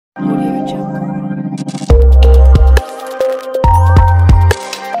Audio Jungle.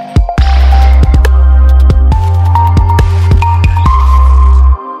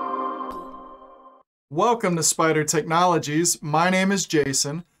 Welcome to Spydur Technologies. My name is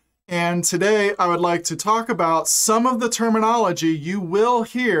Jason, and today I would like to talk about some of the terminology you will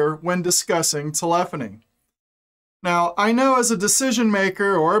hear when discussing telephony. Now, I know as a decision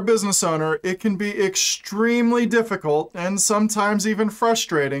maker or a business owner, it can be extremely difficult and sometimes even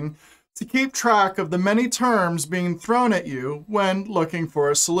frustrating to keep track of the many terms being thrown at you when looking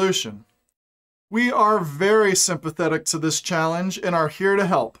for a solution. We are very sympathetic to this challenge and are here to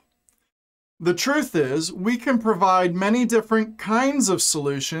help. The truth is, we can provide many different kinds of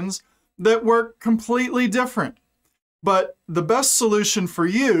solutions that work completely different. But the best solution for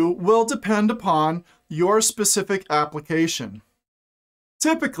you will depend upon your specific application.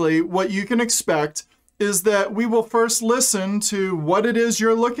 Typically, what you can expect is that we will first listen to what it is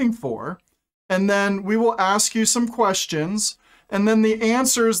you're looking for, and then we will ask you some questions, and then the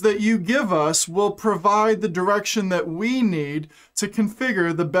answers that you give us will provide the direction that we need to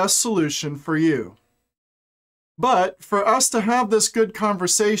configure the best solution for you. But for us to have this good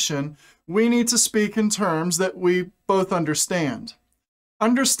conversation, we need to speak in terms that we both understand.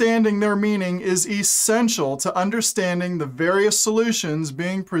 Understanding their meaning is essential to understanding the various solutions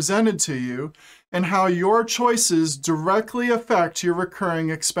being presented to you and how your choices directly affect your recurring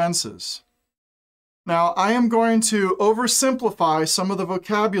expenses. Now, I am going to oversimplify some of the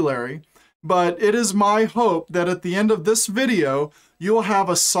vocabulary, but it is my hope that at the end of this video, you'll have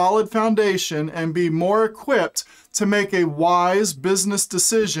a solid foundation and be more equipped to make a wise business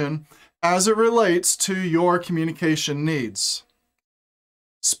decision as it relates to your communication needs.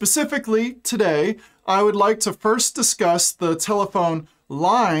 Specifically, today, I would like to first discuss the telephone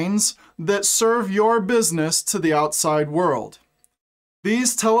lines that serve your business to the outside world.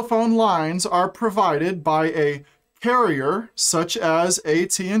 These telephone lines are provided by a carrier, such as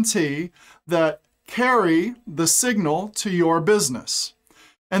AT&T, that carry the signal to your business.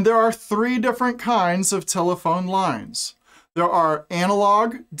 And there are three different kinds of telephone lines. There are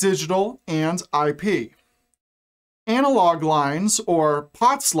analog, digital, and IP. Analog lines, or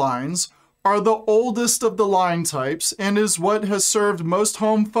POTS lines, are the oldest of the line types and is what has served most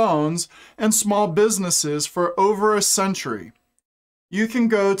home phones and small businesses for over a century. You can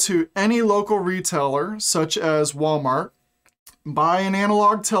go to any local retailer, such as Walmart, buy an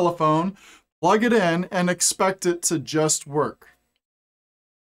analog telephone, plug it in, and expect it to just work.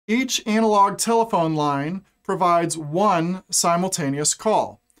 Each analog telephone line provides one simultaneous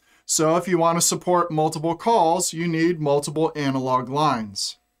call. So if you want to support multiple calls, you need multiple analog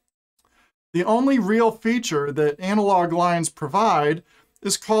lines. The only real feature that analog lines provide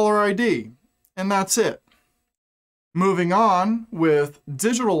is caller ID, and that's it. Moving on with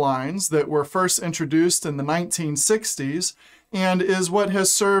digital lines that were first introduced in the 1960s and is what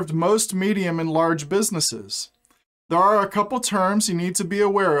has served most medium and large businesses. There are a couple terms you need to be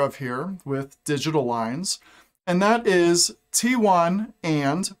aware of here with digital lines, and that is T1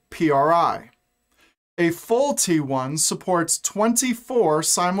 and PRI. A full T1 supports 24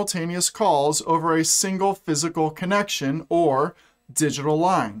 simultaneous calls over a single physical connection or digital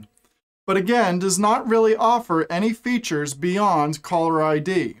line, but again does not really offer any features beyond caller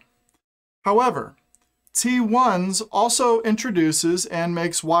ID. However, T1s also introduces and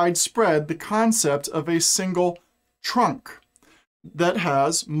makes widespread the concept of a single trunk that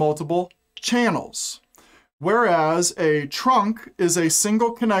has multiple channels. Whereas a trunk is a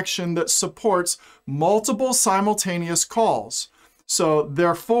single connection that supports multiple simultaneous calls. So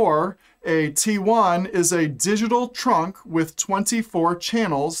therefore, a T1 is a digital trunk with 24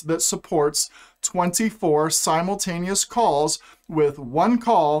 channels that supports 24 simultaneous calls with one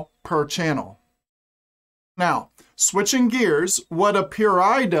call per channel. Now, switching gears, what a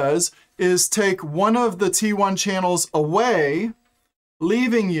PRI does is take one of the T1 channels away,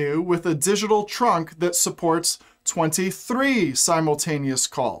 leaving you with a digital trunk that supports 23 simultaneous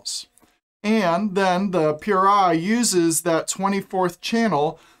calls. And then the PRI uses that 24th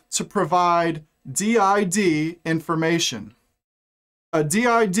channel to provide DID information. A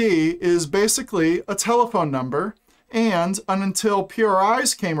DID is basically a telephone number, and until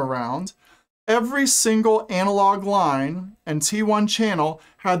PRIs came around, every single analog line and T1 channel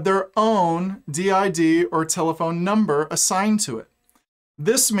had their own DID or telephone number assigned to it.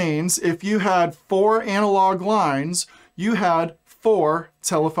 This means if you had 4 analog lines, you had 4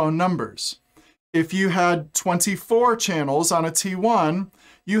 telephone numbers. If you had 24 channels on a T1,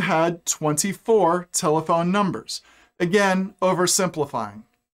 you had 24 telephone numbers. Again, oversimplifying.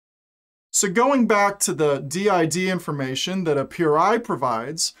 So going back to the DID information that a PRI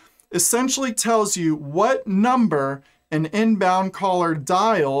provides, essentially tells you what number an inbound caller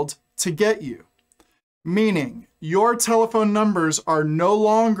dialed to get you. Meaning, your telephone numbers are no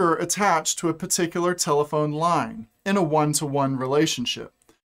longer attached to a particular telephone line in a one-to-one relationship.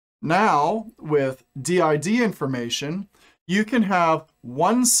 Now, with DID information, you can have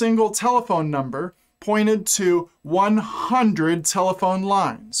one single telephone number pointed to 100 telephone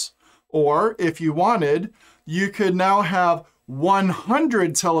lines. Or, if you wanted, you could now have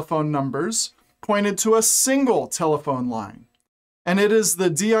 100 telephone numbers pointed to a single telephone line. And it is the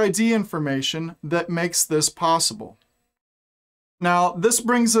DID information that makes this possible. Now, this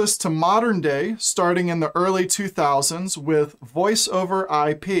brings us to modern day, starting in the early 2000s with Voice over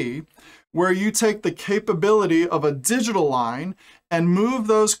IP, where you take the capability of a digital line and move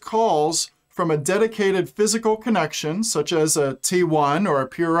those calls from a dedicated physical connection, such as a T1 or a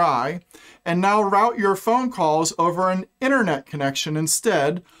PRI, and now route your phone calls over an internet connection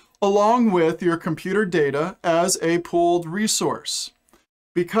instead, along with your computer data as a pooled resource.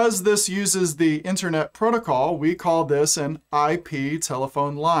 Because this uses the internet protocol, we call this an IP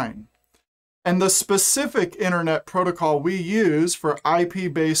telephone line. And the specific internet protocol we use for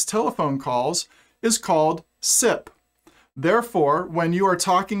IP-based telephone calls is called SIP. Therefore, when you are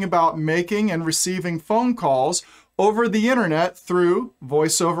talking about making and receiving phone calls over the internet through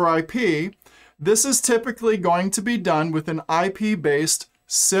Voice over IP, this is typically going to be done with an IP-based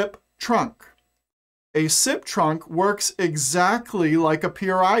SIP trunk. A SIP trunk works exactly like a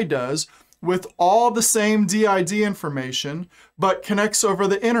PRI does with all the same DID information, but connects over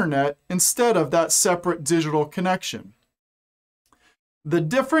the internet instead of that separate digital connection. The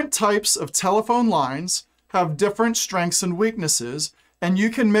different types of telephone lines have different strengths and weaknesses, and you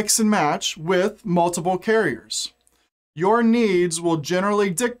can mix and match with multiple carriers. Your needs will generally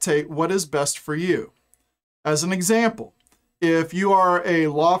dictate what is best for you. As an example, if you are a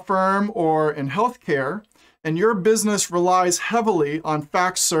law firm or in healthcare, and your business relies heavily on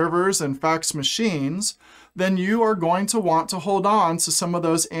fax servers and fax machines, then you are going to want to hold on to some of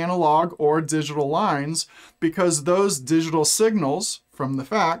those analog or digital lines because those digital signals from the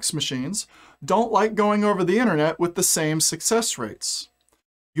fax machines don't like going over the internet with the same success rates.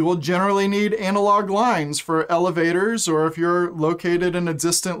 You will generally need analog lines for elevators or if you're located in a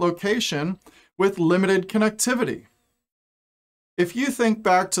distant location with limited connectivity. If you think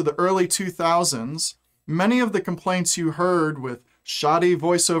back to the early 2000s, many of the complaints you heard with shoddy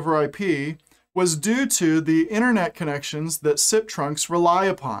voice over IP was due to the internet connections that SIP trunks rely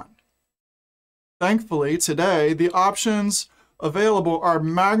upon. Thankfully, today, the options available are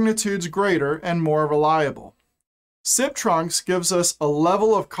magnitudes greater and more reliable. SIP trunks gives us a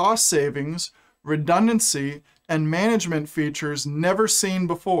level of cost savings, redundancy, and management features never seen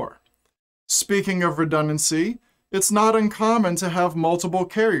before. Speaking of redundancy, it's not uncommon to have multiple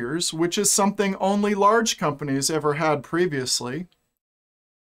carriers, which is something only large companies ever had previously.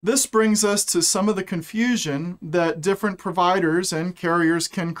 This brings us to some of the confusion that different providers and carriers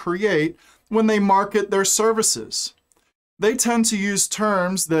can create when they market their services. They tend to use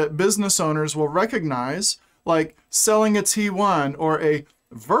terms that business owners will recognize, like selling a T1 or a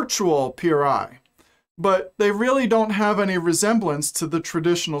virtual PRI, but they really don't have any resemblance to the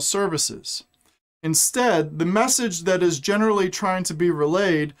traditional services. Instead, the message that is generally trying to be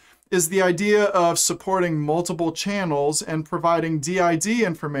relayed is the idea of supporting multiple channels and providing DID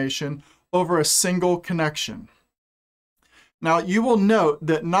information over a single connection. Now, you will note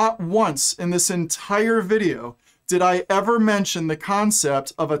that not once in this entire video did I ever mention the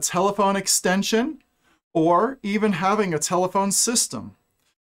concept of a telephone extension or even having a telephone system.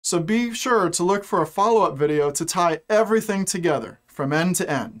 So be sure to look for a follow-up video to tie everything together from end to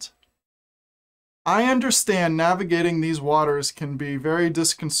end. I understand navigating these waters can be very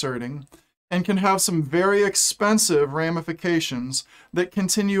disconcerting and can have some very expensive ramifications that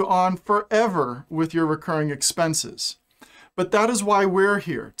continue on forever with your recurring expenses. But that is why we're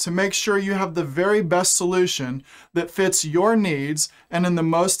here, to make sure you have the very best solution that fits your needs and in the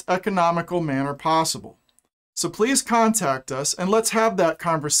most economical manner possible. So please contact us and let's have that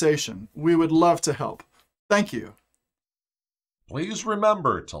conversation. We would love to help. Thank you. Please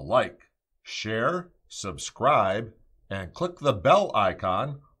remember to like, share, subscribe, and click the bell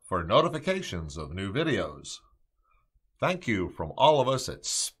icon for notifications of new videos. Thank you from all of us at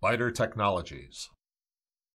Spydur Technologies.